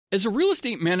As a real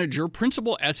estate manager,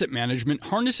 Principal Asset Management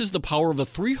harnesses the power of a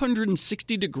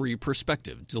 360-degree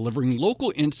perspective, delivering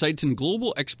local insights and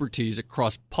global expertise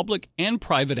across public and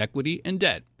private equity and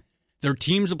debt. Their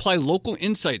teams apply local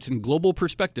insights and global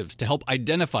perspectives to help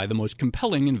identify the most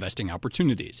compelling investing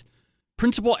opportunities.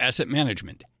 Principal Asset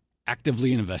Management.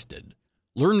 Actively invested.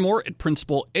 Learn more at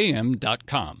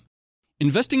principalam.com.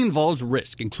 Investing involves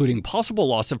risk, including possible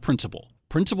loss of principal.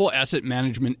 Principal Asset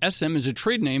Management SM is a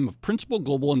trade name of Principal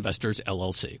Global Investors,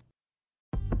 LLC.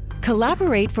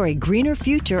 Collaborate for a greener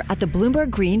future at the Bloomberg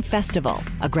Green Festival,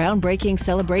 a groundbreaking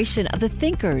celebration of the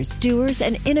thinkers, doers,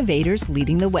 and innovators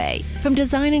leading the way. From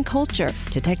design and culture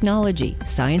to technology,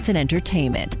 science, and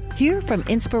entertainment. Hear from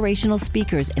inspirational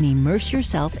speakers and immerse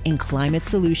yourself in climate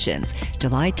solutions.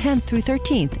 July 10th through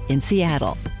 13th in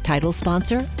Seattle. Title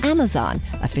sponsor, Amazon.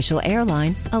 Official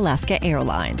airline, Alaska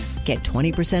Airlines. Get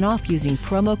 20% off using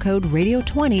promo code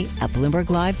radio20 at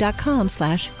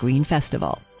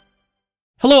bloomberglive.com/greenfestival.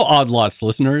 Hello, Odd Lots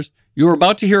listeners. You are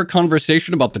about to hear a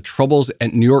conversation about the troubles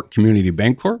at New York Community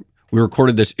Bancorp. We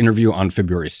recorded this interview on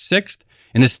February 6th.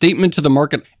 In a statement to the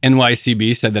market,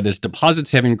 NYCB said that its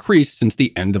deposits have increased since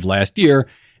the end of last year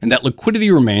and that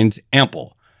liquidity remains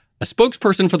ample. A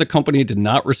spokesperson for the company did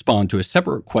not respond to a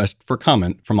separate request for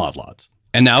comment from Odd Lots.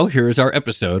 And now here is our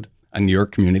episode on New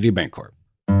York Community Bancorp.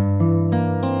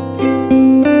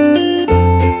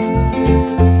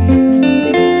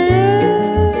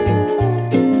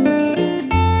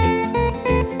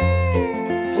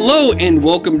 Hello and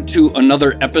welcome to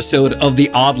another episode of the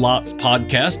Odd Lots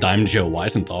podcast. I'm Joe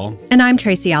Weisenthal. And I'm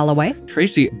Tracy Alloway.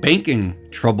 Tracy, banking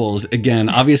troubles again.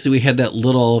 Obviously, we had that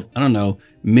little,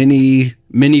 mini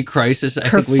crisis.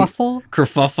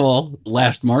 Kerfuffle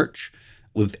last March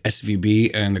with SVB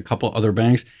and a couple other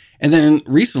banks. And then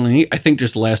recently, I think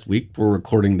just last week, we're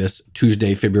recording this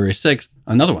Tuesday, February 6th,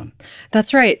 another one.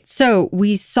 That's right. So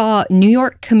we saw New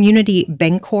York Community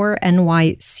Bancorp,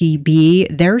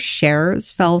 NYCB, their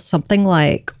shares fell something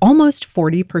like almost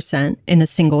 40% in a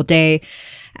single day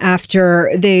after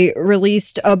they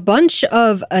released a bunch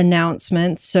of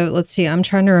announcements. So let's see, I'm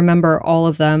trying to remember all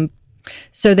of them.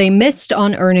 So they missed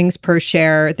on earnings per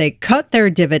share, they cut their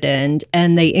dividend,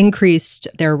 and they increased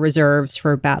their reserves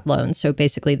for bad loans. So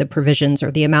basically the provisions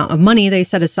or the amount of money they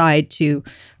set aside to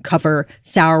cover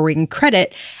souring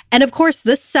credit. And of course,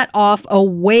 this set off a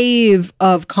wave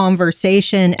of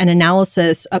conversation and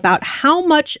analysis about how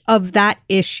much of that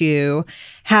issue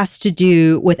has to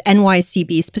do with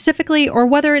NYCB specifically, or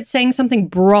whether it's saying something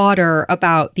broader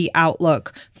about the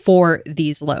outlook for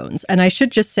these loans. And I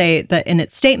should just say that in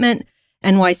its statement,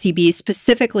 NYCB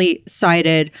specifically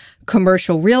cited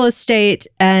commercial real estate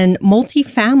and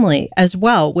multifamily as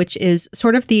well, which is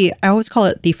sort of I always call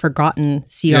it the forgotten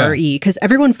CRE, because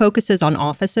everyone focuses on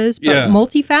offices, but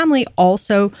multifamily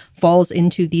also falls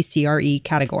into the CRE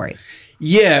category.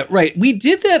 Yeah, right. We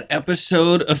did that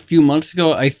episode a few months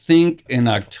ago. I think in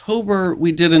October,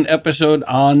 we did an episode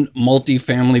on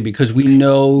multifamily because we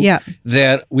know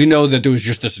that there was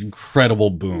just this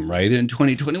incredible boom, right? In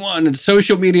 2021, and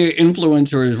social media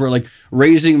influencers were like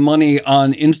raising money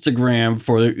on Instagram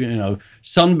for,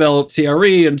 Sunbelt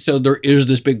CRE. And so there is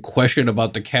this big question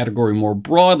about the category more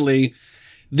broadly.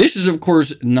 This is, of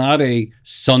course, not a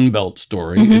Sunbelt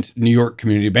story. Mm-hmm. It's New York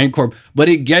Community Bancorp, but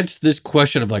it gets this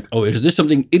question of is this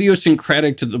something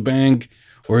idiosyncratic to the bank,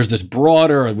 or is this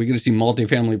broader? Are we going to see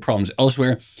multifamily problems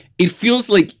elsewhere? It feels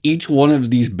like each one of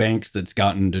these banks that's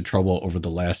gotten into trouble over the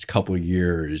last couple of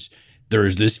years, there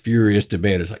is this furious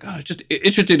debate. It's like,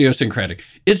 it's just idiosyncratic.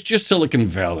 It's just Silicon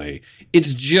Valley.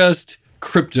 It's just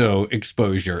crypto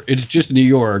exposure. It's just New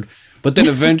York. But then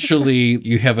eventually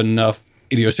you have enough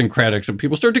idiosyncratic, so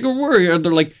people start to go worry. Are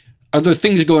there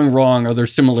things going wrong? Are there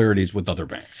similarities with other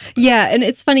banks? Yeah, and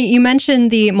it's funny, you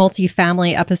mentioned the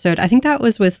multifamily episode. I think that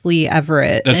was with Lee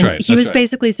Everett. That's right. He was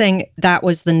basically saying that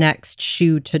was the next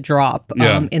shoe to drop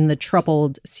in the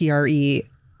troubled CRE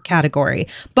category.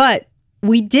 But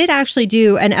we did actually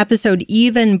do an episode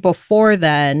even before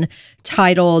then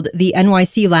titled The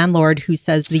NYC Landlord Who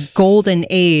Says the Golden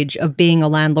Age of Being a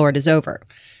Landlord is Over.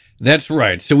 That's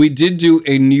right. So we did do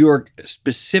a New York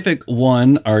specific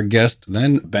one. Our guest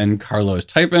then, Ben Carlos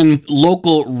Typin,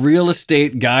 local real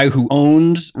estate guy who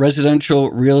owns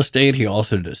residential real estate. He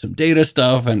also does some data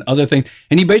stuff and other things.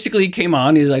 And he basically came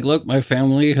on. He's like, look, my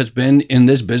family has been in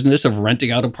this business of renting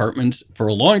out apartments for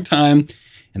a long time,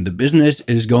 and the business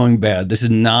is going bad. This is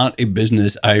not a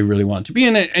business I really want to be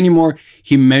in it anymore.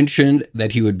 He mentioned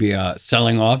that he would be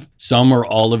selling off some or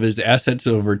all of his assets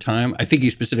over time. I think he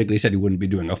specifically said he wouldn't be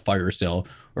doing a fire sale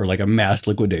or like a mass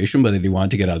liquidation, but that he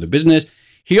wanted to get out of the business.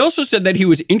 He also said that he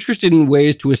was interested in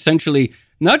ways to essentially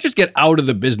not just get out of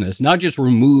the business, not just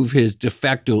remove his de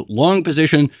facto long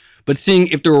position, but seeing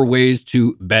if there were ways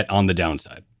to bet on the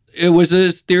downside. It was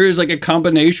this theory is like a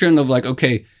combination of like,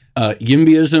 okay,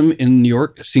 YIMBYism in New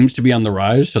York seems to be on the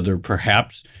rise, so there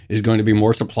perhaps is going to be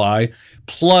more supply,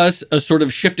 plus a sort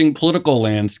of shifting political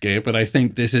landscape. And I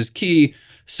think this is key,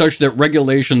 such that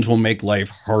regulations will make life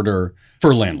harder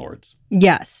for landlords.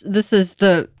 Yes, this is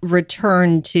the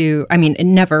return to, I mean, it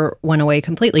never went away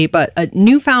completely, but a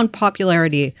newfound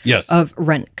popularity of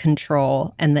rent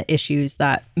control and the issues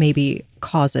that maybe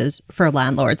causes for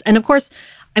landlords. And of course,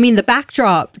 I mean, the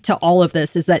backdrop to all of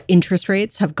this is that interest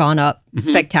rates have gone up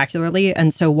spectacularly.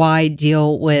 And so why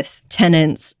deal with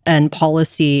tenants and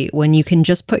policy when you can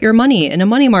just put your money in a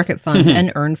money market fund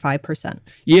and earn 5%?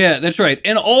 Yeah, that's right.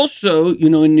 And also,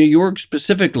 in New York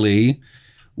specifically,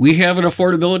 we have an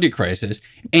affordability crisis.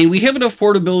 And we have an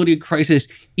affordability crisis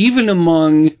even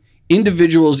among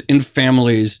individuals in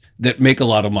families that make a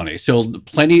lot of money. So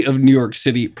plenty of New York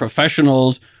City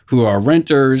professionals who are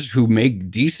renters, who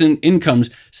make decent incomes,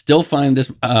 still find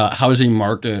this housing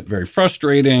market very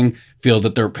frustrating, feel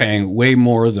that they're paying way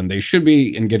more than they should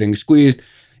be and getting squeezed.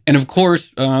 And of course,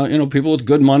 people with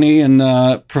good money and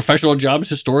professional jobs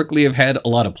historically have had a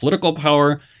lot of political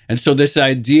power. And so this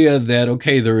idea that,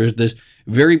 okay, there is this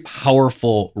very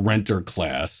powerful renter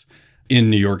class in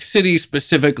New York City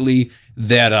specifically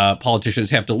that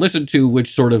politicians have to listen to,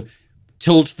 which sort of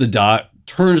turns the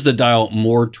dial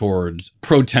more towards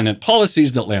pro-tenant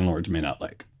policies that landlords may not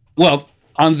like. Well,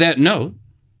 on that note,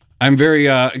 I'm very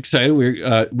excited.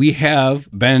 We have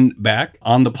Ben back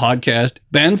on the podcast.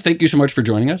 Ben, thank you so much for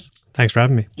joining us. Thanks for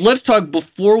having me. Let's talk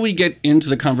before we get into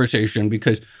the conversation,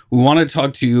 because we want to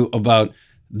talk to you about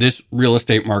this real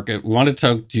estate market. We want to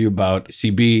talk to you about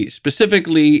CB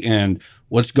specifically and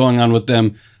what's going on with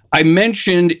them. I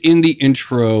mentioned in the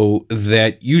intro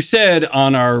that you said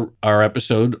on our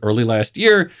episode early last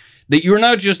year that you're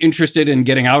not just interested in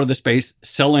getting out of the space,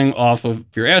 selling off of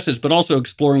your assets, but also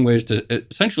exploring ways to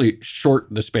essentially short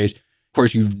the space. Of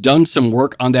course, you've done some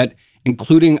work on that,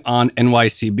 including on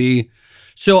NYCB.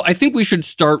 So I think we should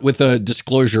start with a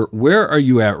disclosure. Where are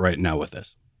you at right now with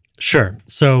this? Sure.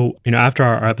 So, after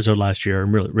our episode last year,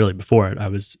 and really before it, I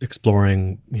was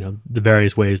exploring, the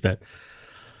various ways that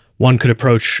one could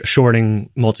approach shorting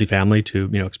multifamily to,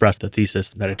 express the thesis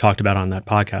that I talked about on that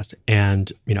podcast.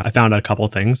 And, I found out a couple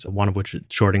of things, one of which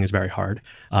shorting is very hard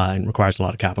and requires a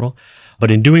lot of capital.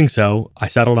 But in doing so, I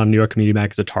settled on New York Community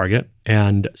Bank as a target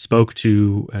and spoke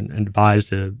to and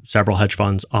advised several hedge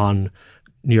funds on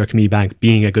New York Community Bank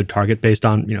being a good target based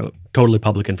on, totally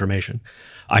public information.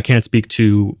 I can't speak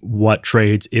to what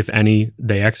trades, if any,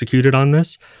 they executed on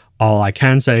this. All I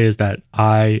can say is that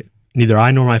neither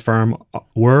I nor my firm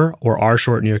were or are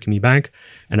short New York Community Bank,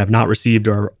 and have not received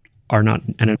or are not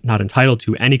entitled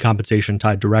to any compensation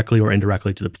tied directly or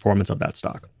indirectly to the performance of that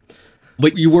stock.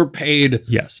 But you were paid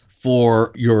yes,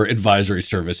 for your advisory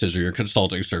services or your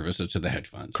consulting services to the hedge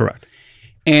funds. Correct.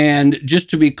 And just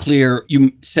to be clear,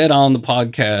 you said on the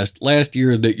podcast last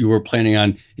year that you were planning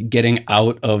on getting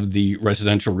out of the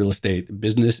residential real estate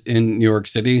business in New York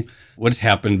City. What's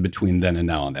happened between then and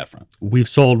now on that front? We've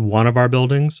sold one of our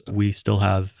buildings. We still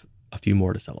have a few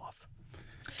more to sell off.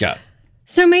 Got it.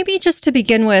 So maybe just to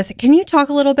begin with, can you talk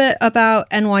a little bit about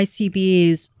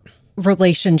NYCB's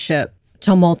relationship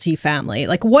to multifamily?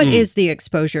 Like, what is the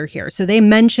exposure here? So they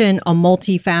mention a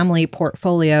multifamily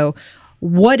portfolio.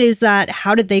 What is that?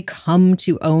 How did they come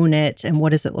to own it? And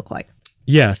what does it look like?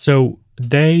 Yeah, so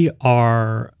they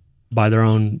are, by their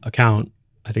own account,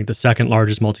 I think the second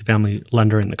largest multifamily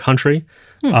lender in the country.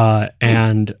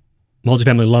 And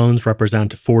multifamily loans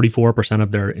represent 44%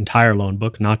 of their entire loan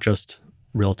book, not just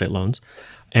real estate loans.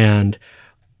 And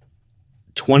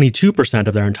 22%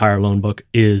 of their entire loan book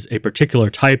is a particular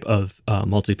type of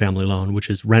multifamily loan, which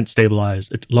is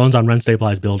loans on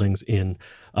rent-stabilized buildings in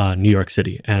New York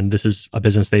City. And this is a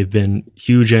business they've been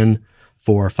huge in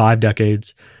for 5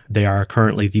 decades. They are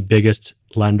currently the biggest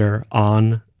lender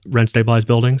on rent-stabilized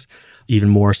buildings, even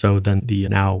more so than the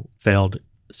now failed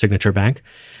Signature Bank.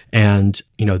 And,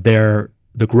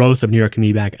 the growth of New York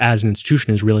Community Bank as an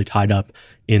institution is really tied up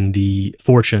in the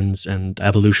fortunes and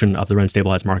evolution of the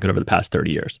rent-stabilized market over the past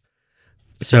 30 years.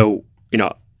 So,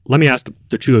 let me ask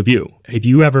the two of you. Have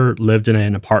you ever lived in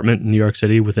an apartment in New York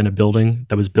City within a building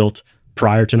that was built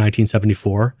prior to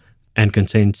 1974 and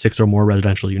contained 6 or more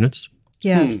residential units?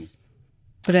 Yes.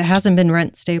 But it hasn't been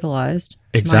rent stabilized.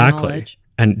 Exactly.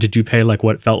 And did you pay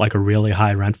what felt like a really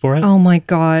high rent for it? Oh my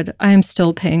God. I am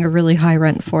still paying a really high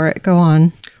rent for it. Go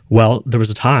on. Well, there was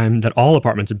a time that all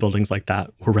apartments and buildings like that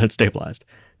were rent stabilized.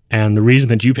 And the reason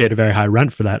that you paid a very high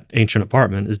rent for that ancient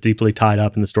apartment is deeply tied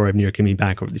up in the story of New York Community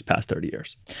Bank over these past 30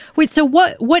 years. Wait, so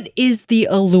what is the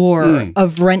allure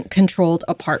of rent-controlled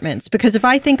apartments? Because if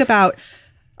I think about,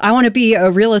 I want to be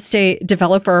a real estate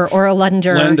developer or a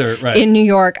lender right. in New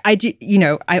York,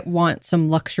 I want some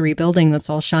luxury building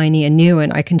that's all shiny and new,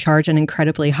 and I can charge an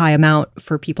incredibly high amount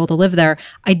for people to live there.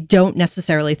 I don't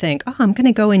necessarily think, I'm going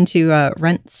to go into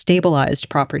rent-stabilized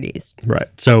properties. Right.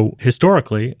 So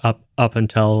historically, up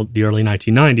until the early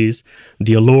 1990s,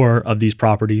 the allure of these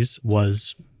properties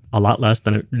was a lot less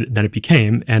than it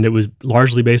became, and it was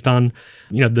largely based on,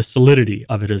 the solidity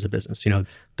of it as a business.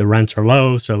 The rents are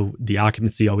low, so the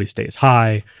occupancy always stays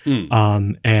high,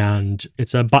 and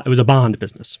it was a bond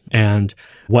business. And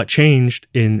what changed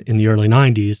in the early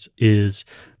 90s is,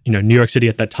 New York City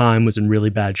at that time was in really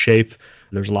bad shape.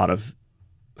 There's a lot of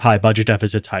high budget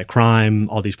deficits, high crime,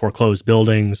 all these foreclosed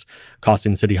buildings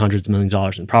costing the city hundreds of millions of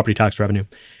dollars in property tax revenue.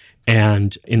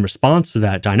 And in response to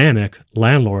that dynamic,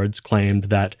 landlords claimed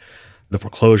that the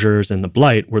foreclosures and the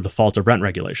blight were the fault of rent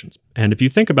regulations. And if you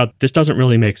think about this, doesn't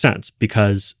really make sense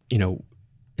because,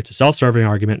 it's a self-serving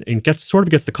argument and gets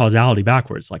the causality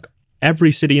backwards. Like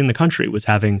every city in the country was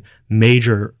having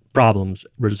major problems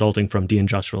resulting from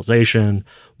deindustrialization,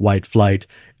 white flight,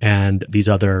 and these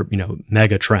other,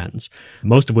 mega trends,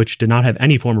 most of which did not have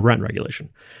any form of rent regulation.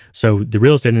 So the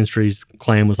real estate industry's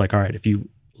claim was like, all right, if you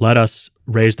let us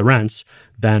raise the rents,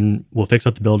 then we'll fix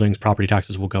up the buildings, property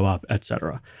taxes will go up, et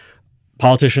cetera.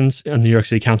 Politicians in the New York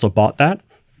City Council bought that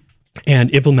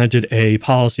and implemented a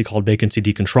policy called vacancy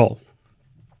decontrol,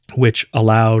 which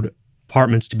allowed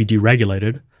apartments to be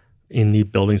deregulated in the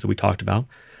buildings that we talked about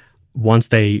once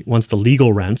the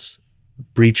legal rents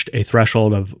breached a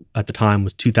threshold of, at the time,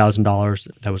 was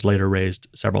 $2,000. That was later raised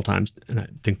several times. And I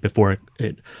think before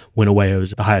it went away,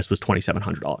 the highest was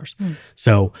 $2,700.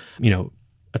 So,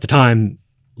 at the time,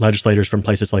 legislators from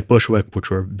places like Bushwick, which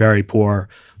were very poor,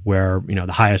 where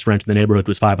the highest rent in the neighborhood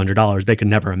was $500, they could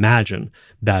never imagine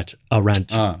that a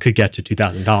rent could get to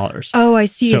 $2,000. Oh, I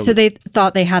see. So they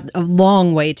thought they had a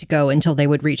long way to go until they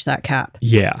would reach that cap.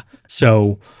 Yeah.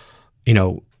 So,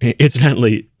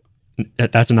 incidentally,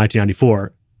 that's in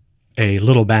 1994. A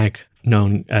little bank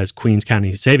known as Queens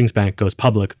County Savings Bank goes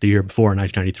public the year before, in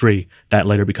 1993. That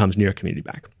later becomes New York Community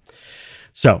Bank.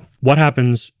 So what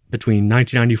happens between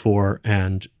 1994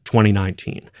 and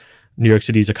 2019? New York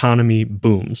City's economy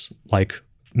booms like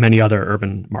many other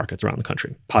urban markets around the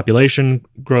country. Population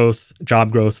growth,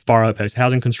 job growth far outpaces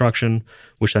housing construction,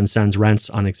 which then sends rents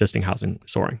on existing housing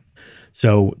soaring.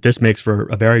 So this makes for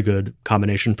a very good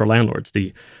combination for landlords.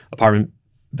 The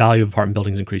value of apartment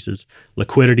buildings increases,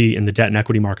 liquidity in the debt and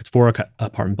equity markets for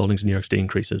apartment buildings in New York City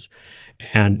increases,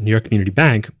 and New York Community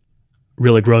Bank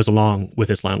really grows along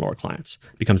with its landlord clients,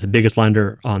 becomes the biggest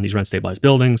lender on these rent-stabilized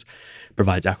buildings,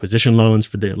 provides acquisition loans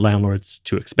for the landlords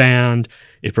to expand.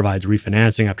 It provides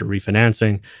refinancing after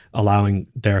refinancing, allowing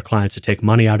their clients to take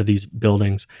money out of these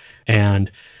buildings. And,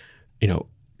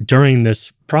 during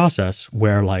this process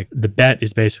where the bet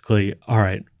is basically, all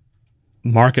right,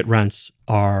 market rents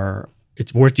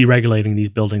it's worth deregulating these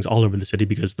buildings all over the city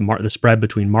because the spread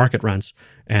between market rents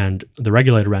and the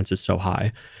regulated rents is so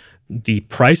high. The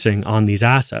pricing on these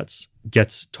assets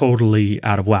gets totally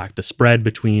out of whack. The spread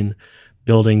between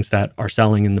buildings that are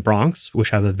selling in the Bronx,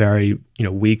 which have a very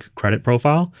weak credit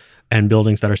profile, and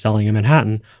buildings that are selling in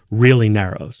Manhattan really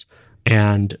narrows.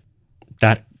 And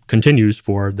that continues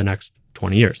for the next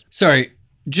 20 years. Sorry,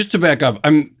 just to back up,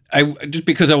 just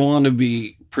because I want to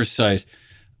be precise,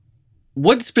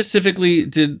 what specifically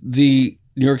did the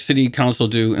New York City Council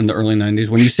do in the early 90s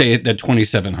when you say it at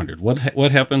 2,700? What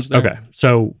happens there? Okay,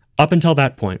 so up until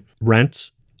that point, a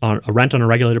rent on a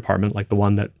regulated apartment like the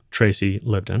one that Tracy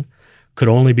lived in could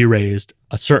only be raised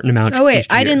a certain amount. Oh wait,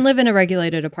 I didn't live in a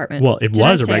regulated apartment. Well, it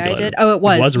was a regulated. I did. Oh, it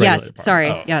was. It was a regulated yes. Sorry.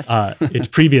 Oh. Yes. Its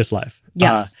previous life.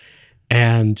 Yes.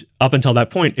 And up until that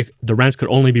point, the rents could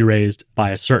only be raised by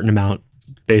a certain amount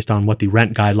based on what the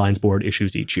Rent Guidelines Board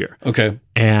issues each year. Okay.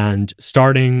 And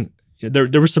starting,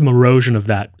 there was some erosion of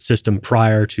that system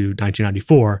prior to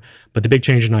 1994, but the big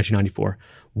change in 1994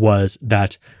 was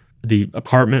that the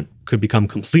apartment could become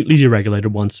completely deregulated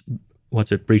once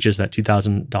it breaches that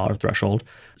 $2,000 threshold.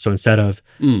 So instead of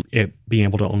it being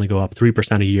able to only go up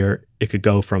 3% a year, it could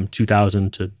go from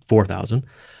 $2,000 to $4,000.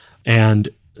 And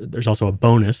there's also a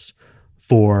bonus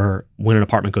for when an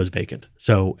apartment goes vacant.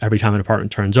 So every time an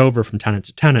apartment turns over from tenant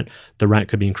to tenant, the rent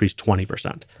could be increased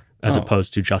 20% as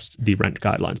opposed to just the Rent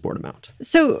Guidelines Board amount.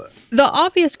 So the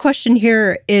obvious question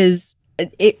here is,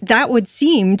 that would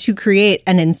seem to create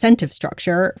an incentive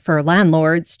structure for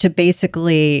landlords to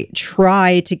basically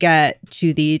try to get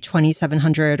to the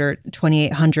 2,700 or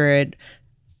 2,800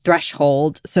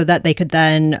 threshold so that they could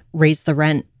then raise the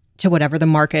rent to whatever the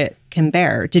market can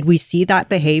bear. Did we see that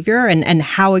behavior? And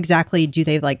how exactly do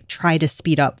they try to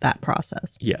speed up that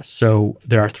process? Yes. So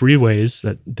there are three ways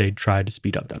that they try to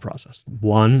speed up that process.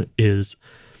 One is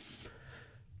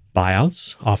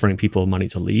buyouts, offering people money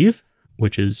to leave,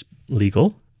 which is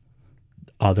legal.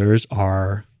 Others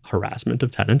are harassment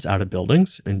of tenants out of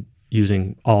buildings and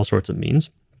using all sorts of means.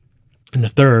 And the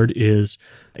third is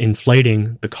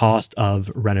inflating the cost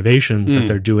of renovations that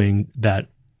they're doing that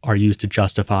are used to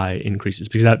justify increases.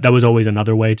 Because that was always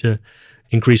another way to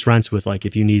increase rents, was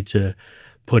if you need to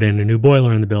put in a new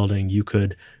boiler in the building, you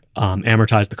could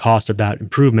amortize the cost of that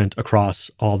improvement across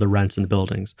all the rents in the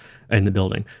building.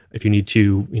 If you need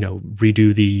to,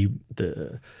 redo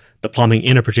the plumbing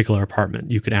in a particular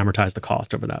apartment, you could amortize the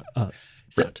cost over that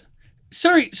rent.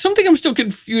 Sorry, something I'm still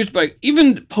confused by.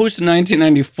 Even post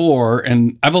 1994,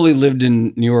 and I've only lived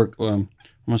in New York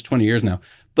almost 20 years now,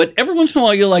 but every once in a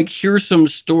while you'll hear some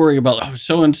story about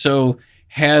so-and-so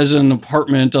has an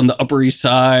apartment on the Upper East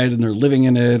Side and they're living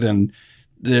in it and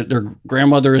their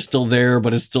grandmother is still there,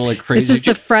 but it's still crazy. This is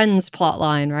the Friends plot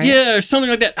line, right? Yeah, something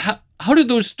like that. How did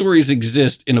those stories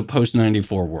exist in a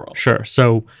post-94 world? Sure.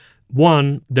 So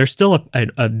one, there's still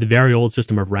a very old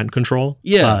system of rent control.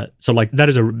 Yeah. So that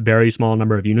is a very small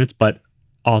number of units, but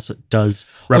also does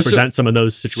represent some of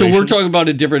those situations. So we're talking about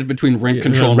a difference between rent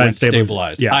control and rent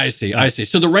stabilized. Yes. I see.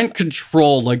 So the rent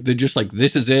control, they're just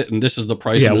this is it and this is the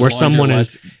price. Yeah, where someone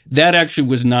is... That actually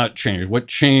was not changed. What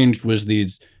changed was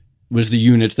the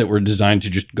units that were designed to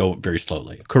just go very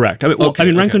slowly. Correct.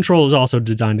 Rent control is also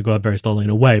designed to go up very slowly in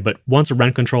a way, but once a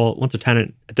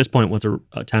tenant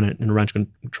in a rent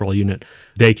control unit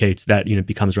vacates, that unit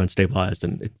becomes rent stabilized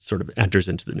and it sort of enters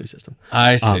into the new system.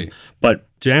 I see. But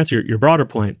to answer your broader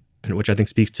point, and which I think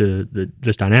speaks to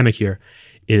this dynamic here,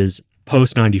 is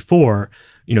post 94,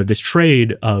 this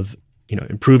trade of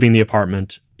improving the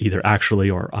apartment either actually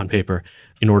or on paper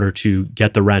in order to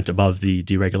get the rent above the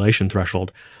deregulation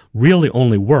threshold really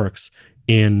only works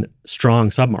in strong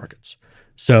submarkets.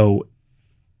 So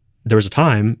there was a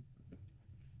time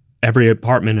every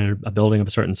apartment in a building of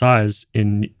a certain size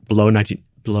below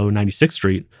 96th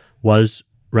Street was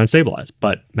rent stabilized,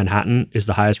 but Manhattan is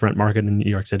the highest rent market in New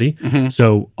York City. Mm-hmm.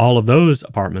 So all of those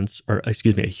apartments, a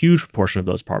huge proportion of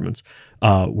those apartments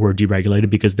were deregulated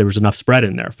because there was enough spread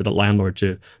in there for the landlord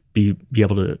to be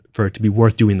able to, for it to be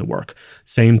worth doing the work.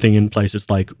 Same thing in places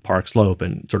like Park Slope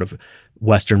and sort of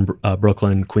Western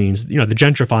Brooklyn, Queens, the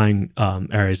gentrifying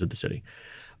areas of the city.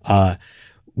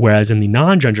 Whereas in the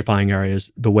non-gentrifying areas,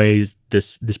 the ways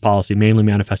this policy mainly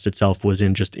manifests itself was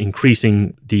in just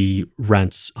increasing the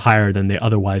rents higher than they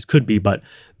otherwise could be, but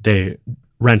the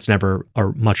rents never,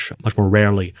 or much more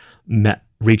rarely,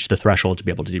 reach the threshold to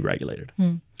be able to be deregulated.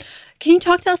 Can you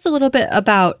talk to us a little bit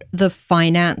about the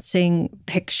financing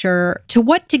picture? To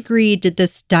what degree did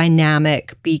this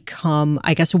dynamic become,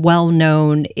 I guess, well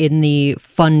known in the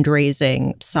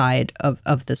fundraising side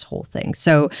of this whole thing?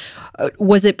 So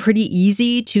was it pretty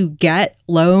easy to get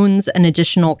loans and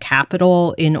additional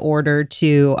capital in order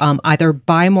to either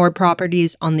buy more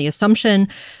properties on the assumption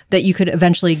that you could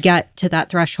eventually get to that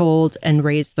threshold and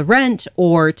raise the rent,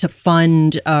 or to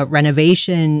fund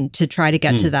renovation to try to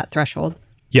get to that threshold?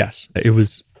 Yes, it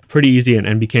was pretty easy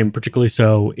and became particularly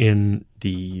so in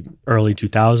the early to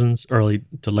late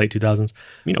 2000s,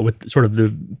 with sort of the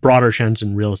broader trends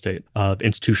in real estate of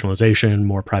institutionalization,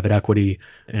 more private equity,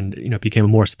 and, it became a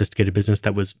more sophisticated business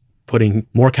that was putting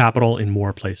more capital in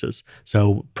more places.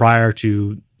 So prior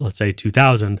to, let's say,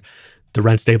 2000, the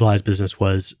rent stabilized business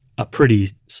was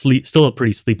still a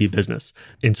pretty sleepy business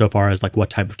insofar as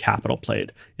what type of capital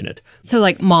played in it. So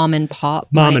mom and pop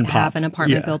have an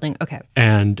apartment building. Okay.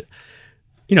 And,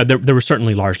 there were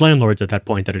certainly large landlords at that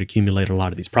point that had accumulated a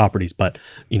lot of these properties, but,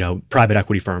 private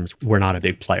equity firms were not a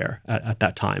big player at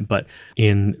that time. But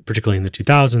particularly in the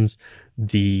 2000s,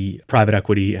 the private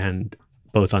equity and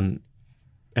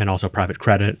also private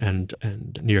credit and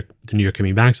the New York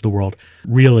community banks of the world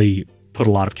really put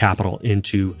a lot of capital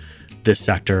into this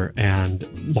sector,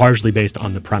 and largely based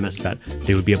on the premise that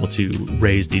they would be able to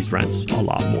raise these rents a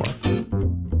lot more.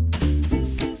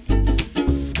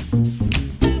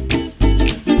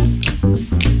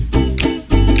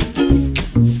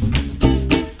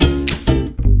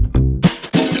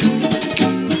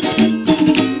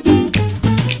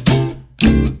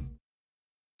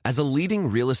 As a leading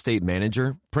real estate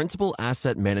manager, Principal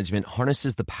Asset Management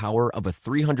harnesses the power of a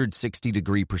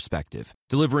 360-degree perspective,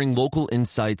 delivering local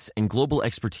insights and global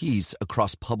expertise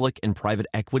across public and private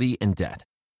equity and debt.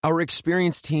 Our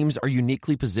experienced teams are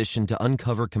uniquely positioned to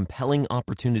uncover compelling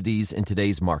opportunities in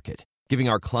today's market, giving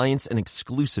our clients an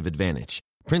exclusive advantage.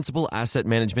 Principal Asset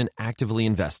Management actively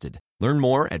invested. Learn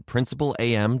more at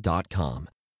principalam.com.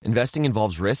 Investing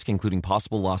involves risk, including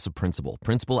possible loss of principal.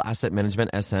 Principal Asset Management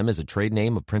SM is a trade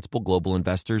name of Principal Global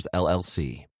Investors,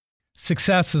 LLC.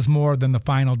 Success is more than the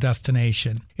final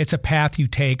destination. It's a path you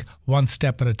take one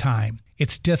step at a time.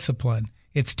 It's discipline,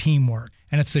 it's teamwork,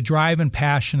 and it's the drive and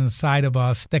passion inside of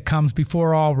us that comes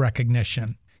before all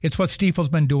recognition. It's what Stifel's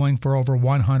been doing for over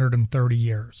 130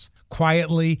 years.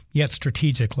 Quietly, yet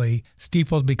strategically,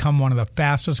 Stifel's become one of the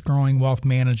fastest growing wealth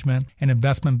management and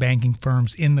investment banking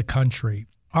firms in the country.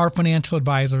 Our financial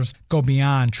advisors go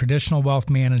beyond traditional wealth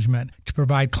management to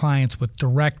provide clients with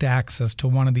direct access to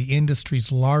one of the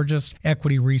industry's largest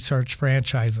equity research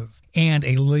franchises and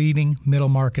a leading middle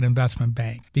market investment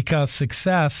bank. Because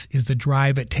success is the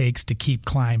drive it takes to keep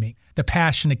climbing, the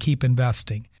passion to keep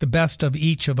investing, the best of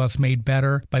each of us made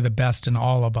better by the best in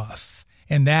all of us.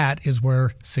 And that is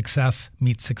where success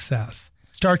meets success.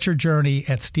 Start your journey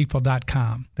at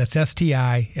stifel.com. That's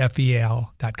STIFEL.com.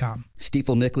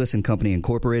 Stifel Nicholas and Company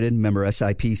Incorporated, member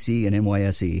SIPC and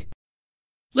NYSE.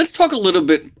 Let's talk a little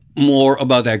bit more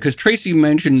about that, because Tracy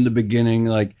mentioned in the beginning,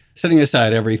 like, setting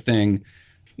aside everything,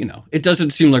 it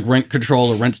doesn't seem like rent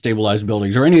control or rent stabilized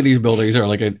buildings or any of these buildings are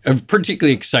like a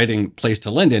particularly exciting place to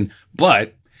lend in.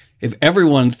 But if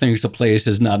everyone thinks a place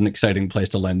is not an exciting place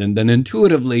to lend in, then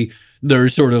intuitively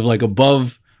there's sort of like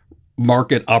above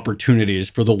market opportunities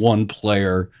for the one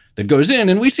player that goes in.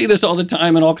 And we see this all the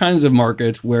time in all kinds of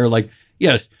markets where,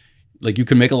 yes, you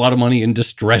can make a lot of money in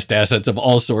distressed assets of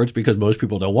all sorts because most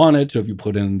people don't want it. So if you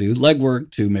put in the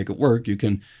legwork to make it work, you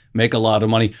can make a lot of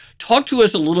money. Talk to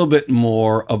us a little bit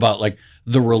more about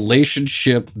the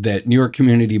relationship that New York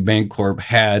Community Bancorp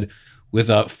had with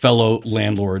fellow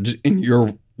landlords in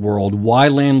your world, why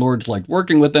landlords liked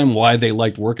working with them, why they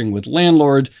liked working with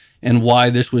landlords, and why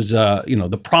this was,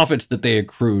 the profits that they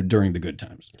accrued during the good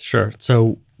times. Sure.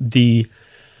 So the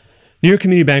New York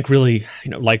Community Bank really,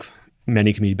 like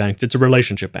many community banks, it's a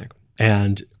relationship bank.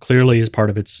 And clearly, as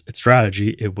part of its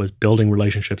strategy, it was building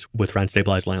relationships with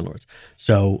rent-stabilized landlords.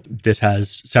 So this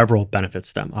has several benefits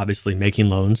to them. Obviously, making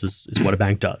loans is what a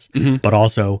bank does. Mm-hmm. But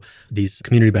also, these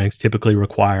community banks typically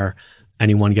require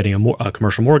anyone getting a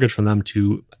commercial mortgage from them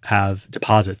to have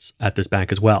deposits at this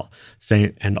bank as well.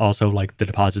 And also the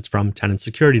deposits from tenant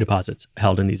security deposits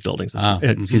held in these buildings,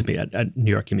 at New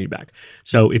York Community Bank.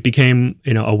 So it became,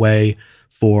 a way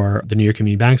for the New York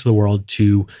Community Banks of the world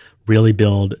to really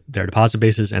build their deposit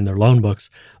bases and their loan books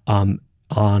on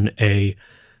a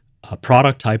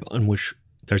product type on which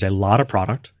there's a lot of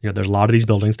product. There's a lot of these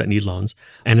buildings that need loans,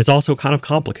 and it's also kind of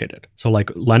complicated. So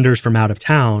lenders from out of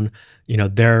town,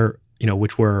 they're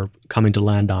which were coming to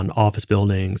lend on office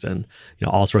buildings and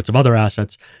all sorts of other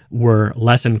assets, were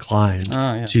less inclined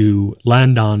to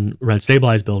lend on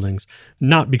rent-stabilized buildings,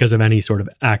 not because of any sort of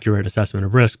accurate assessment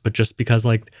of risk, but just because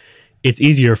it's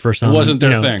easier for some. It wasn't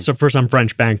their thing. So for some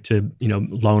French bank to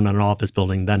loan on an office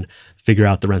building than figure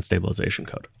out the rent stabilization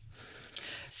code.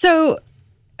 So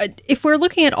if we're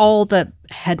looking at all the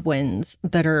headwinds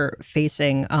that are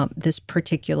facing this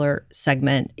particular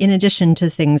segment, in addition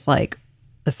to things like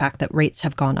the fact that rates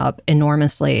have gone up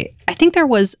enormously, I think there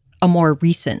was a more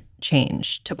recent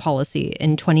change to policy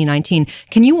in 2019.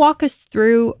 Can you walk us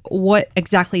through what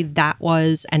exactly that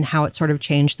was and how it sort of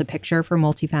changed the picture for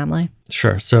multifamily?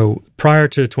 Sure. So prior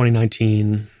to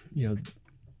 2019,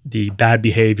 the bad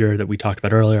behavior that we talked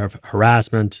about earlier of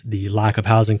harassment, the lack of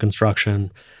housing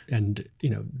construction, and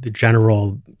the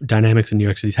general dynamics in New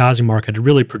York City's housing market had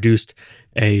really produced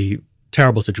a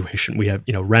terrible situation. We have,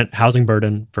 housing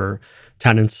burden for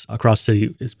tenants across the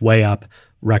city is way up,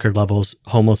 record levels,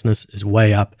 homelessness is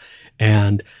way up.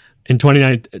 And in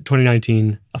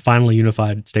 2019, a finally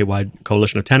unified statewide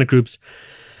coalition of tenant groups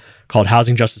called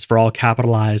Housing Justice for All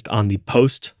capitalized on the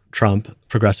post-Trump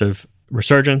progressive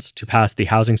resurgence to pass the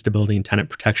Housing Stability and Tenant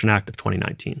Protection Act of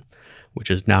 2019, which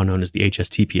is now known as the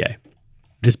HSTPA.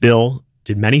 This bill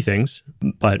did many things,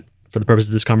 but for the purpose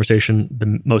of this conversation,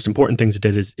 the most important things it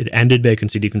did is it ended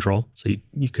vacancy decontrol. So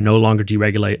you can no longer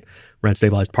deregulate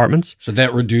rent-stabilized apartments. So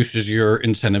that reduces your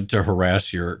incentive to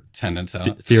harass your tenants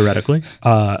out. Theoretically.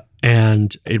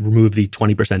 And it removed the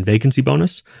 20% vacancy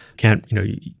bonus.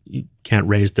 You can't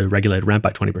raise the regulated rent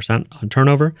by 20% on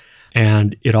turnover.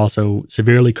 And it also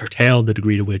severely curtailed the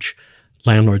degree to which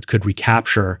landlords could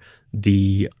recapture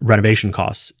the renovation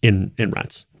costs in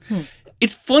rents.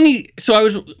 It's funny. So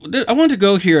I wanted to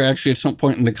go here actually at some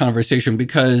point in the conversation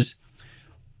because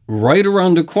right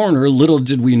around the corner, little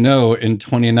did we know in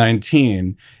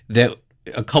 2019 that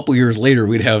a couple years later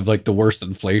we'd have the worst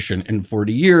inflation in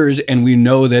 40 years. And we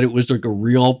know that it was a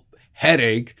real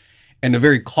headache. and a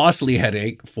very costly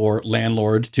headache for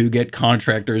landlords to get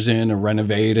contractors in and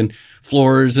renovate, and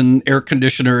floors and air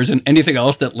conditioners and anything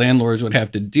else that landlords would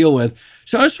have to deal with.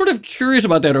 So I was sort of curious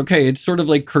about that. Okay, it sort of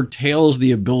like curtails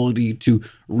the ability to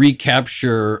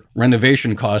recapture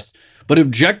renovation costs, but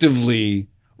objectively,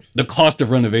 the cost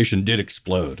of renovation did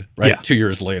explode, right? Yeah. 2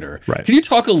 years later. Right. Can you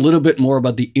talk a little bit more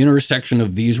about the intersection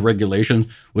of these regulations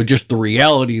with just the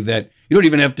reality that you don't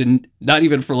even have to, not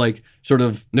even for like sort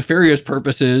of nefarious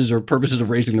purposes or purposes of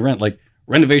raising the rent, like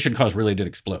renovation costs really did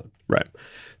explode? Right.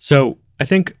 So I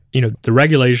think, the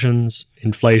regulations,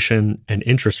 inflation, and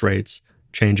interest rates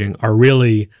changing are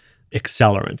really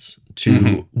accelerants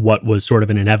to what was sort of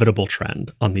an inevitable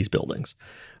trend on these buildings.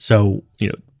 So,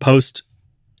 post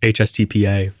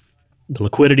HSTPA, the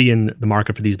liquidity in the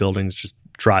market for these buildings just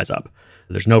dries up.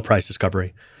 There's no price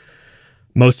discovery.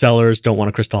 Most sellers don't want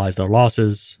to crystallize their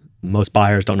losses. Most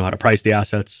buyers don't know how to price the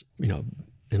assets,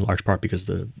 in large part because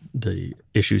of the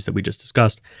issues that we just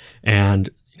discussed. And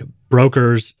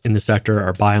brokers in the sector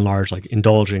are by and large like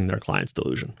indulging their clients'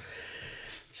 delusion.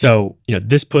 So,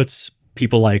 this puts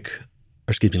people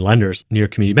lenders near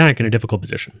community bank in a difficult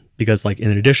position because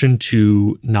in addition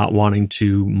to not wanting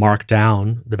to mark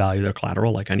down the value of their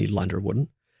collateral like any lender wouldn't,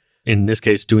 in this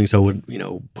case, doing so would,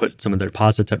 put some of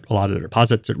a lot of their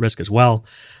deposits at risk as well.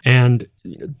 And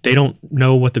they don't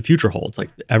know what the future holds. Like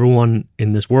everyone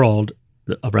in this world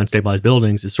of rent-stabilized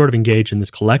buildings is sort of engaged in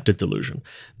this collective delusion.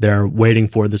 They're waiting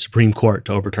for the Supreme Court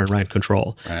to overturn rent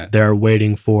control. Right. They're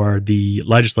waiting for the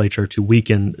legislature to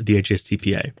weaken the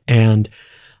HSTPA. And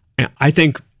I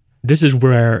think this is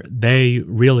where they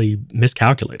really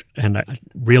miscalculate and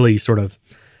really sort of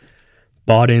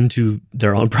bought into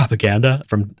their own propaganda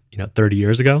from 30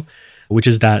 years ago, which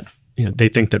is that they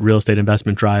think that real estate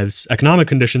investment drives economic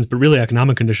conditions, but really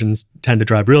economic conditions tend to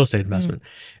drive real estate investment.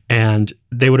 And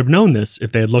they would have known this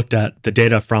if they had looked at the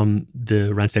data from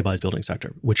the rent-stabilized building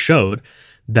sector, which showed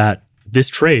that this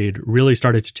trade really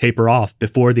started to taper off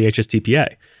before the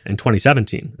HSTPA in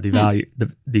 2017. The value,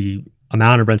 the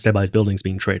amount of rent-stabilized buildings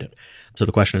being traded. So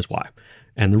the question is why?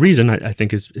 And the reason I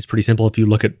think is pretty simple. If you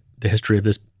look at the history of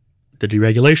the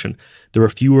deregulation, there were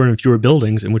fewer and fewer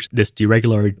buildings in which this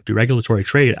deregulatory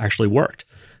trade actually worked,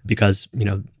 because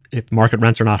if market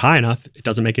rents are not high enough, it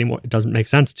doesn't make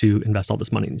sense to invest all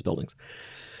this money in these buildings.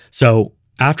 So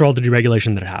after all the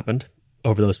deregulation that happened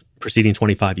over those preceding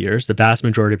 25 years, the vast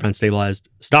majority of rent-stabilized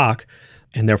stock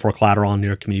and therefore collateral on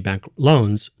near community bank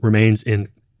loans remains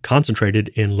concentrated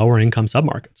in lower income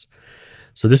submarkets.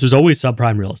 So this was always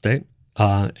subprime real estate.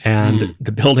 And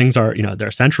the buildings are, they're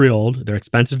a century old, they're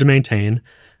expensive to maintain,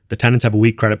 the tenants have a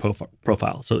weak credit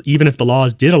profile. So even if the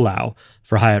laws did allow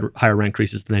for higher rent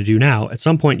increases than they do now, at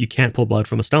some point you can't pull blood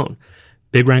from a stone.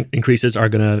 Big rent increases are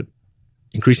going to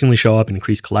increasingly show up in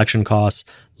increased collection costs,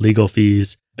 legal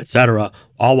fees, et cetera,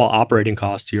 all while operating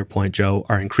costs, to your point, Joe,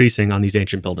 are increasing on these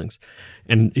ancient buildings.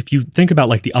 And if you think about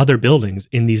the other buildings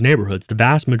in these neighborhoods, the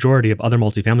vast majority of other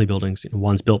multifamily buildings,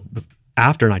 ones built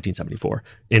after 1974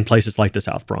 in places like the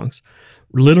South Bronx,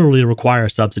 literally require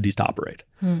subsidies to operate.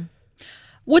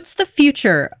 What's the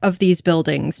future of these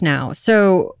buildings now?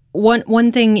 So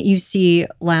one thing you see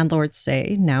landlords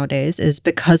say nowadays is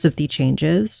because of the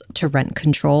changes to rent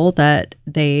control that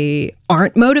they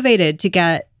aren't motivated to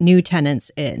get new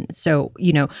tenants in. So,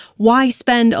 why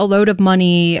spend a load of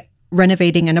money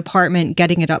renovating an apartment,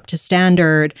 getting it up to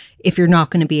standard, if you're not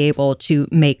going to be able to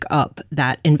make up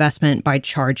that investment by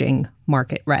charging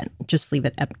market rent? Just leave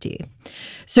it empty.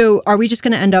 So are we just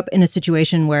going to end up in a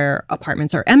situation where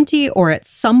apartments are empty, or at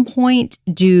some point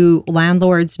do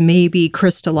landlords maybe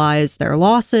crystallize their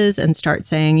losses and start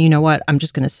saying, you know what, I'm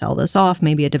just going to sell this off.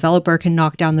 Maybe a developer can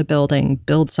knock down the building,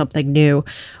 build something new.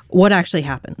 What actually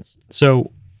happens?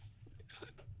 So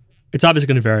it's obviously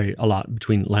going to vary a lot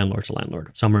between landlord to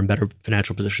landlord. Some are in better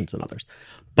financial positions than others.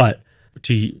 But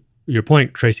to your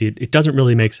point, Tracy, it doesn't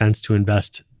really make sense to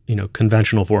invest,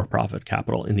 conventional for-profit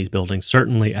capital in these buildings,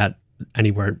 certainly at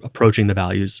anywhere approaching the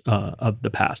values of the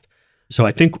past. So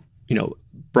I think,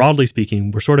 broadly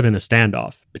speaking, we're sort of in a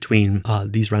standoff between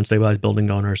these rent-stabilized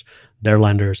building owners, their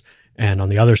lenders, and on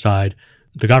the other side,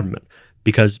 the government,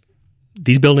 because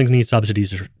these buildings need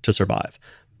subsidies to survive.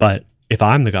 But if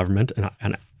I'm the government,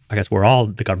 and I guess we're all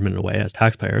the government in a way as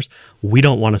taxpayers, we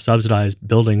don't want to subsidize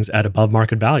buildings at above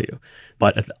market value.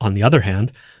 But on the other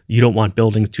hand, you don't want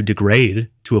buildings to degrade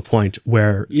to a point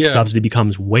where subsidy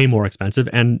becomes way more expensive,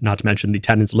 and not to mention the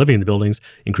tenants living in the buildings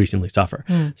increasingly suffer.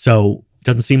 So it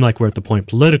doesn't seem like we're at the point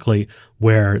politically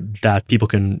where that people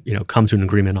can, come to an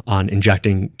agreement on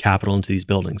injecting capital into these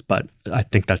buildings. But I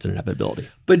think that's an inevitability.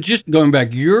 But just going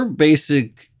back, your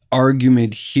basic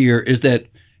argument here is that,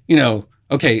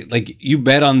 okay, like you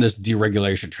bet on this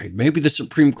deregulation trade. Maybe the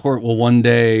Supreme Court will one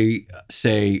day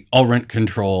say all rent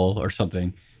control or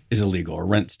something is illegal, or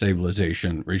rent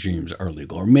stabilization regimes are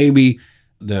illegal. Or maybe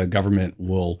the government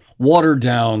will water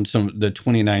down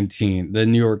the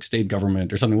New York State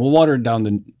government or something will water down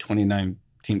the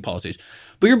 2019 policies.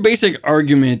 But your basic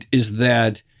argument is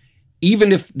that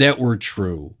even if that were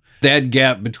true, that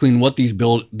gap between what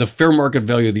the fair market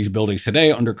value of these buildings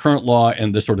today under current law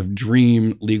and the sort of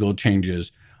dream legal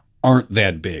changes aren't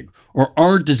that big, or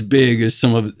aren't as big as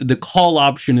some of the call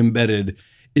option embedded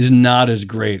is not as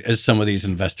great as some of these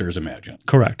investors imagine.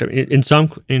 Correct. I mean, in some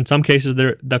cases,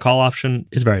 the call option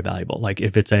is very valuable. Like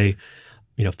if it's a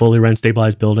fully rent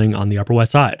stabilized building on the Upper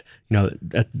West Side,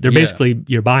 they're basically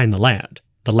you're buying the land.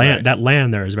 Right. That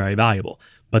land there is very valuable.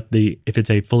 But if it's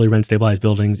a fully rent stabilized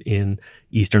buildings in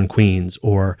Eastern Queens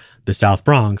or the South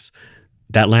Bronx,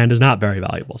 that land is not very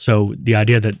valuable. So the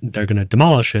idea that they're going to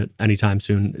demolish it anytime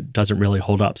soon doesn't really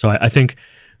hold up. So I think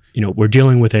we're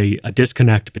dealing with a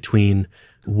disconnect between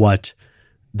what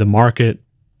the market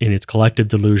in its collective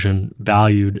delusion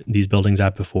valued these buildings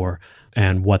at before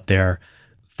and what they're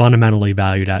fundamentally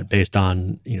valued at based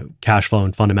on cash flow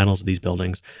and fundamentals of these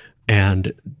buildings.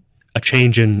 And a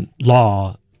change in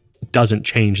law doesn't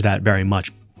change that very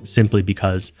much simply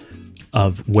because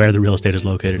of where the real estate is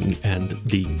located and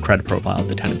the credit profile of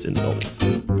the tenants in the buildings.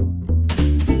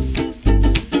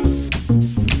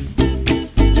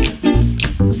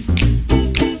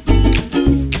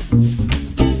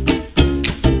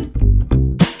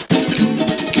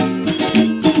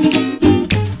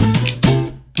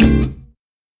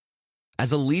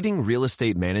 As a leading real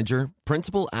estate manager,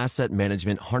 Principal Asset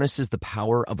Management harnesses the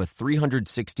power of a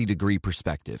 360-degree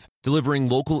perspective, delivering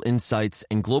local insights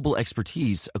and global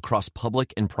expertise across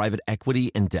public and private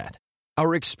equity and debt.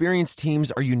 Our experienced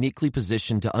teams are uniquely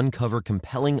positioned to uncover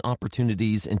compelling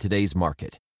opportunities in today's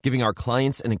market, giving our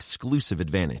clients an exclusive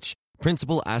advantage.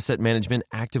 Principal Asset Management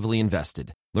actively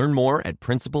invested. Learn more at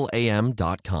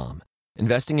principalam.com.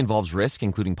 Investing involves risk,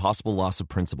 including possible loss of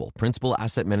principal. Principal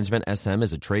Asset Management SM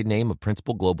is a trade name of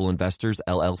Principal Global Investors,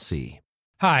 LLC.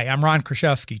 Hi, I'm Ron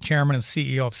Kraszewski, Chairman and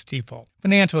CEO of Stifel.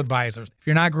 Financial advisors, if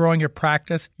you're not growing your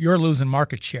practice, you're losing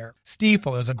market share.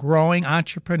 Stifel is a growing,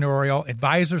 entrepreneurial,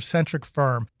 advisor-centric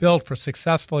firm built for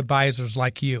successful advisors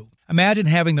like you. Imagine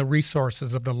having the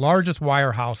resources of the largest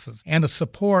wirehouses and the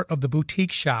support of the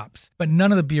boutique shops, but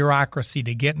none of the bureaucracy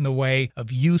to get in the way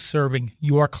of you serving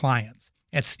your clients.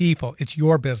 At Stifel, it's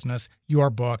your business, your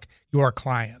book, your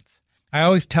clients. I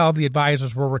always tell the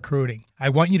advisors we're recruiting, I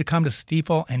want you to come to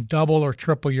Stifel and double or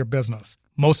triple your business.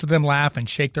 Most of them laugh and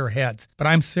shake their heads, but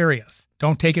I'm serious.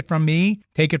 Don't take it from me.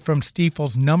 Take it from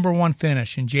Stifel's #1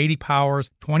 finish in J.D. Power's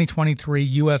 2023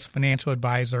 U.S. Financial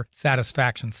Advisor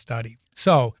Satisfaction Study.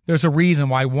 So, there's a reason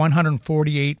why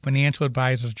 148 financial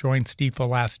advisors joined Stifel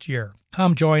last year.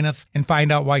 Come join us and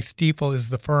find out why Stifel is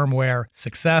the firm where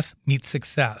success meets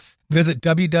success. Visit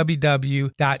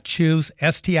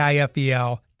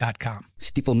www.choosestifel.com.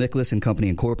 Stifel Nicholas and Company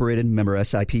Incorporated, member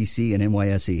SIPC and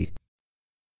NYSE.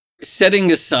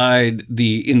 Setting aside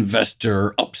the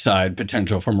investor upside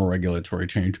potential from a regulatory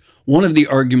change, one of the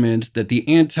arguments that the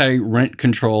anti-rent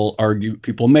control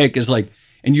people make is like,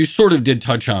 and you sort of did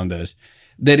touch on this,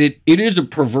 that it is a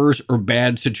perverse or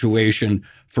bad situation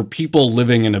for people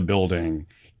living in a building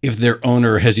if their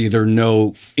owner has either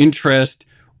no interest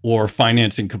or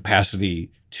financing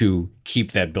capacity to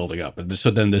keep that building up. And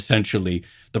so then essentially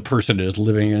the person is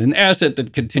living in an asset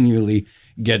that continually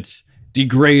gets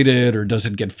degraded or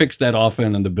doesn't get fixed that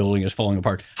often and the building is falling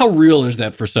apart. How real is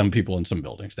that for some people in some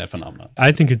buildings, that phenomenon?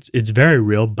 I think it's very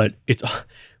real, but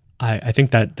I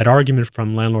think that argument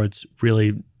from landlords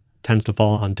really tends to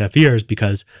fall on deaf ears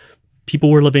because people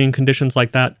were living in conditions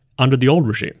like that under the old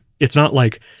regime. It's not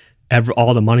like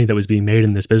all the money that was being made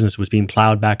in this business was being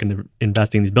plowed back into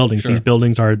investing in these buildings. Sure. These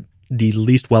buildings are the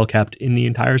least well-kept in the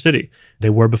entire city. They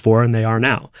were before and they are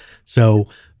now. So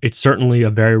it's certainly a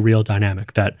very real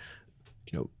dynamic that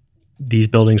these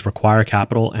buildings require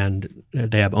capital and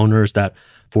they have owners that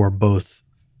for both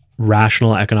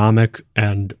rational economic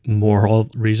and moral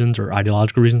reasons or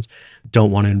ideological reasons don't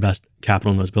want to invest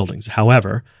capital in those buildings.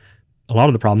 However, a lot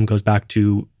of the problem goes back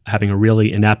to having a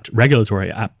really inept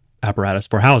regulatory apparatus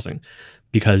for housing,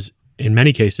 because in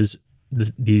many cases,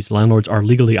 these landlords are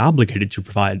legally obligated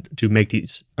to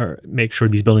make sure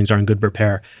these buildings are in good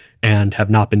repair and have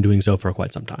not been doing so for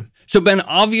quite some time. So Ben,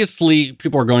 obviously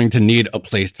people are going to need a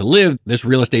place to live. This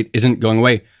real estate isn't going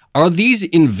away. Are these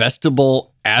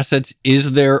investable assets?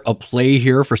 Is there a play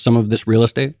here for some of this real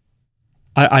estate?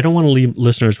 I don't want to leave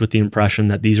listeners with the impression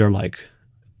that these are like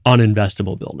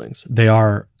uninvestable buildings.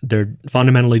 They're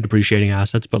fundamentally depreciating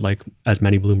assets, but like as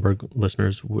many Bloomberg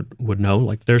listeners would know,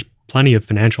 like there's plenty of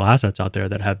financial assets out there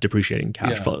that have depreciating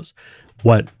cash flows.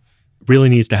 What really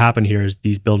needs to happen here is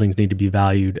these buildings need to be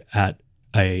valued at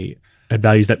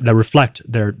values that reflect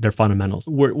their fundamentals.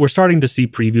 We're starting to see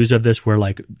previews of this where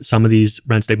like some of these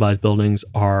rent stabilized buildings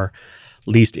are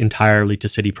leased entirely to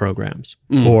city programs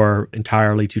or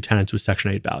entirely to tenants with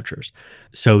Section 8 vouchers.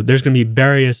 So there's going to be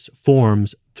various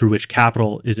forms through which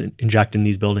capital is injected in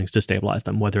these buildings to stabilize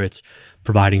them, whether it's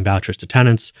providing vouchers to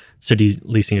tenants, city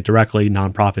leasing it directly,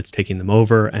 nonprofits taking them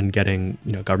over and getting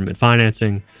government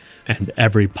financing, and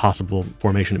every possible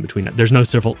formation in between. There's no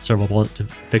silver bullet to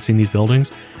fixing these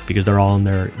buildings because they're all in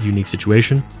their unique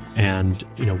situation. And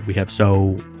we have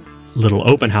so little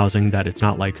open housing that it's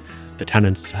not like the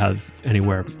tenants have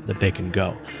anywhere that they can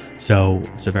go. So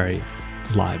it's a very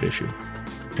live issue.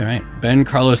 All right. Ben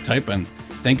Carlos Typin,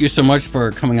 thank you so much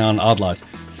for coming on Odd Lots.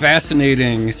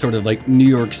 Fascinating sort of like New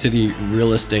York City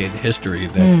real estate history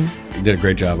that you did a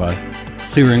great job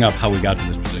clearing up how we got to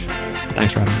this position.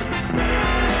 Thanks for having me.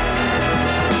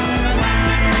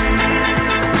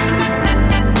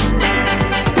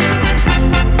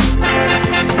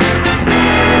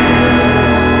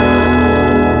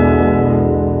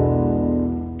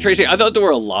 Tracy, I thought there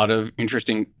were a lot of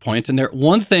interesting points in there.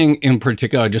 One thing in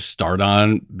particular I just start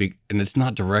on, and it's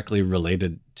not directly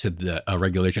related to the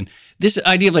regulation, this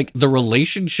idea of like the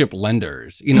relationship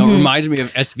lenders, it reminds me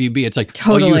of SVB. It's like,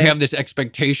 you have this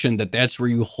expectation that that's where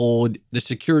you hold the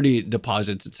security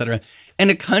deposits, et cetera.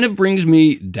 And it kind of brings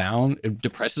me down. It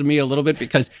depresses me a little bit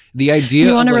because the idea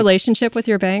You want a relationship with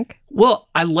your bank? Well,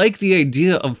 I like the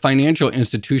idea of financial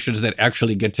institutions that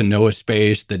actually get to know a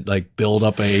space, that like build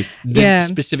up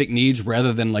specific needs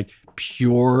rather than like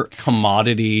pure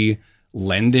commodity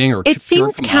lending or it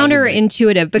seems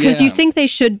counterintuitive because you think they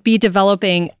should be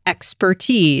developing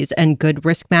expertise and good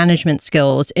risk management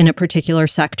skills in a particular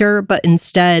sector, but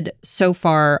instead, so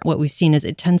far, what we've seen is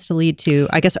it tends to lead to,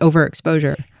 I guess,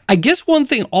 overexposure. I guess one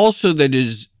thing also that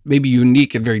is maybe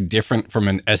unique and very different from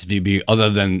an SVB, other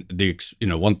than the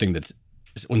one thing that's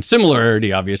one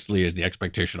similarity, obviously, is the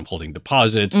expectation of holding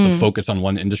deposits, the focus on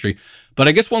one industry. But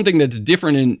I guess one thing that's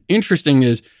different and interesting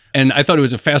is, and I thought it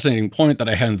was a fascinating point that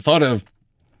I hadn't thought of,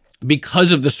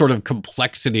 because of the sort of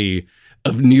complexity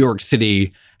of New York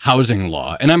City housing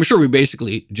law, and I'm sure we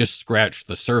basically just scratched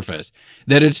the surface,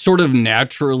 that it sort of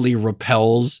naturally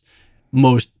repels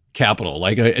most capital.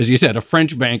 Like, as you said, a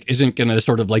French bank isn't going to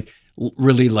sort of like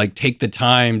really like take the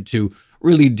time to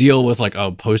really deal with like,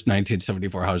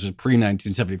 post-1974 houses,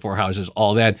 pre-1974 houses,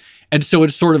 all that. And so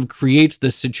it sort of creates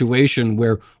this situation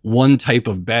where one type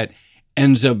of bet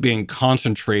ends up being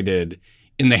concentrated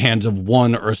in the hands of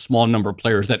one or a small number of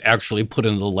players that actually put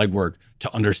in the legwork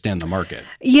to understand the market.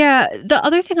 Yeah. The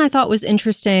other thing I thought was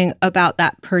interesting about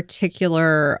that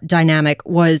particular dynamic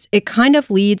was it kind of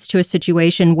leads to a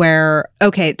situation where,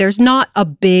 okay, there's not a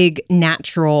big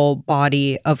natural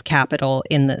body of capital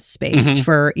in this space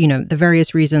for, the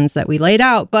various reasons that we laid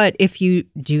out. But if you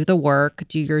do the work,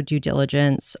 do your due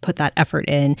diligence, put that effort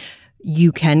in,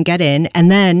 you can get in and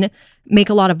then make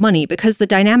a lot of money because the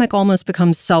dynamic almost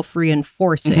becomes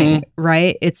self-reinforcing,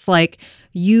 right? It's like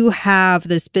you have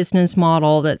this business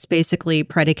model that's basically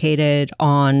predicated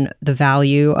on the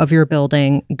value of your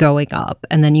building going up.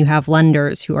 And then you have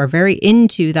lenders who are very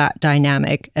into that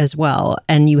dynamic as well.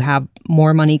 And you have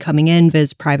more money coming in,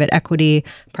 viz. Private equity,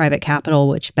 private capital,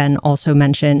 which Ben also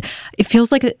mentioned. It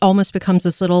feels like it almost becomes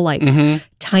this little like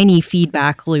tiny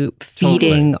feedback loop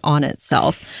feeding on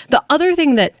itself. The other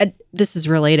thing that, this is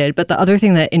related, but the other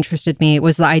thing that interested me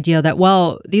was the idea that,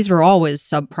 well, these were always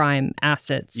subprime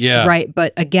assets, right?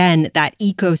 But again, that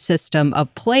ecosystem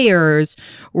of players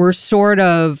were sort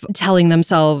of telling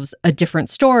themselves a different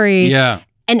story. Yeah.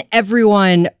 And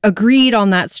everyone agreed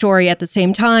on that story at the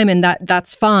same time. And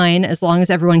that's fine as long as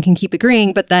everyone can keep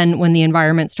agreeing. But then when the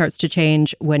environment starts to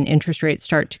change, when interest rates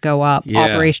start to go up,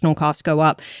 operational costs go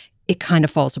up, it kind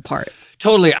of falls apart.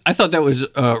 Totally. I thought that was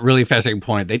a really fascinating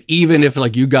point, that even if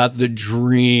like you got the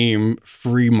dream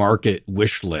free market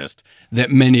wish list,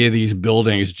 that many of these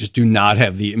buildings just do not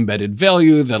have the embedded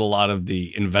value that a lot of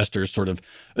the investors sort of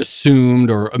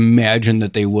assumed or imagined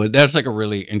that they would. That's like a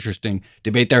really interesting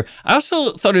debate there. I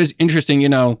also thought it was interesting,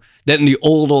 that in the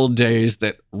old days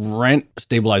that rent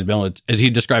stabilized buildings, as he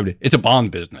described it, it's a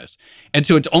bond business. And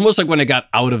so it's almost like when it got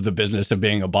out of the business of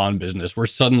being a bond business, where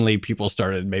suddenly people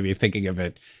started maybe thinking of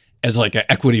it as like an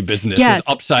equity business yes, with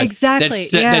upside. Exactly.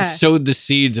 That sowed the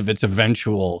seeds of its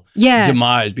eventual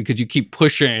demise, because you keep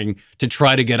pushing to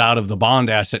try to get out of the bond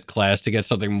asset class to get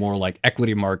something more like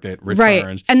equity market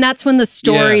returns. Right. And that's when the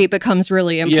story becomes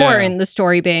really important. The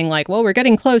story being like, well, we're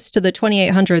getting close to the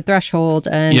 2,800 threshold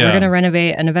and we're going to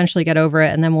renovate and eventually get over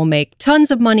it. And then we'll make tons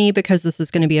of money because this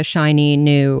is going to be a shiny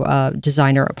new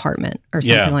designer apartment or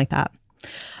something like that.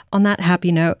 On that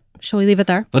happy note, shall we leave it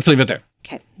there? Let's leave it there.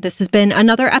 Okay. This has been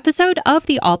another episode of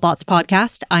the Odd Lots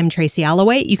podcast. I'm Tracy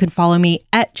Alloway. You can follow me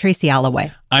at Tracy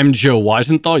Alloway. I'm Joe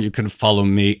Weisenthal. You can follow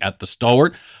me at The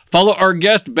Stalwart. Follow our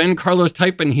guest, Ben Carlos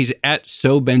Typin. He's at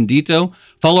So Bendito.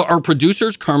 Follow our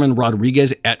producers, Carmen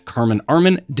Rodriguez at Carmen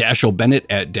Armin, Dashiell Bennett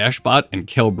at Dashbot, and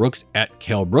Kel Brooks at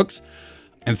Kel Brooks.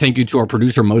 And thank you to our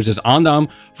producer, Moses Andam.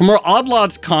 For more Odd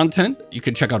Lots content, you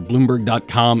can check out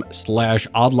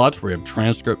Bloomberg.com/oddlots, where we have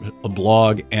transcript, a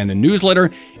blog, and a newsletter.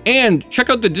 And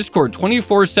check out the Discord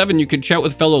 24/7. You can chat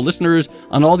with fellow listeners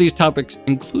on all these topics,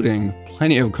 including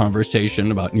plenty of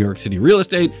conversation about New York City real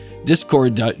estate.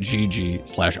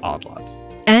 Discord.gg/oddlots.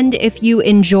 And if you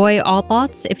enjoy Odd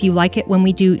Lots, if you like it when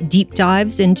we do deep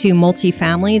dives into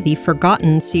multifamily, the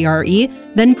forgotten CRE,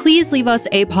 then please leave us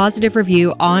a positive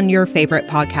review on your favorite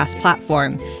podcast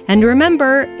platform. And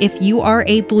remember, if you are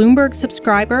a Bloomberg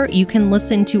subscriber, you can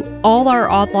listen to all our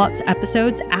Odd Lots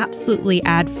episodes absolutely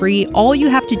ad-free. All you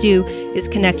have to do is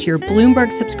connect your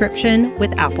Bloomberg subscription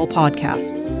with Apple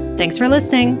Podcasts. Thanks for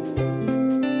listening.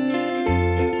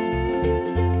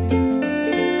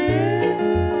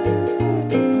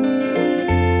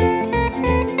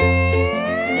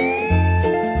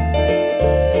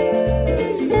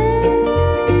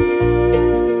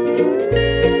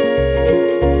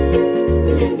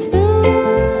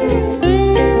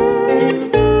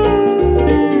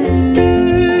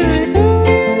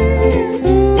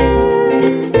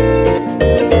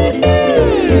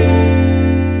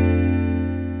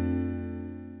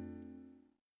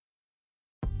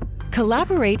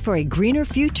 Collaborate for a greener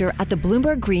future at the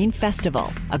Bloomberg Green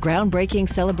Festival, a groundbreaking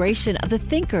celebration of the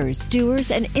thinkers,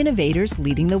 doers, and innovators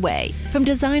leading the way. From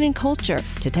design and culture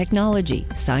to technology,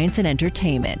 science, and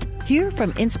entertainment. Hear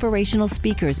from inspirational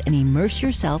speakers and immerse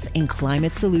yourself in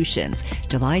climate solutions.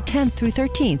 July 10th through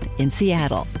 13th in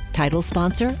Seattle. Title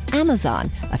sponsor, Amazon.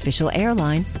 Official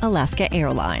airline, Alaska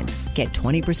Airlines. Get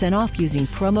 20% off using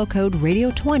promo code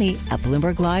radio20 at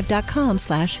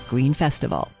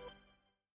bloomberglive.com/greenfestival.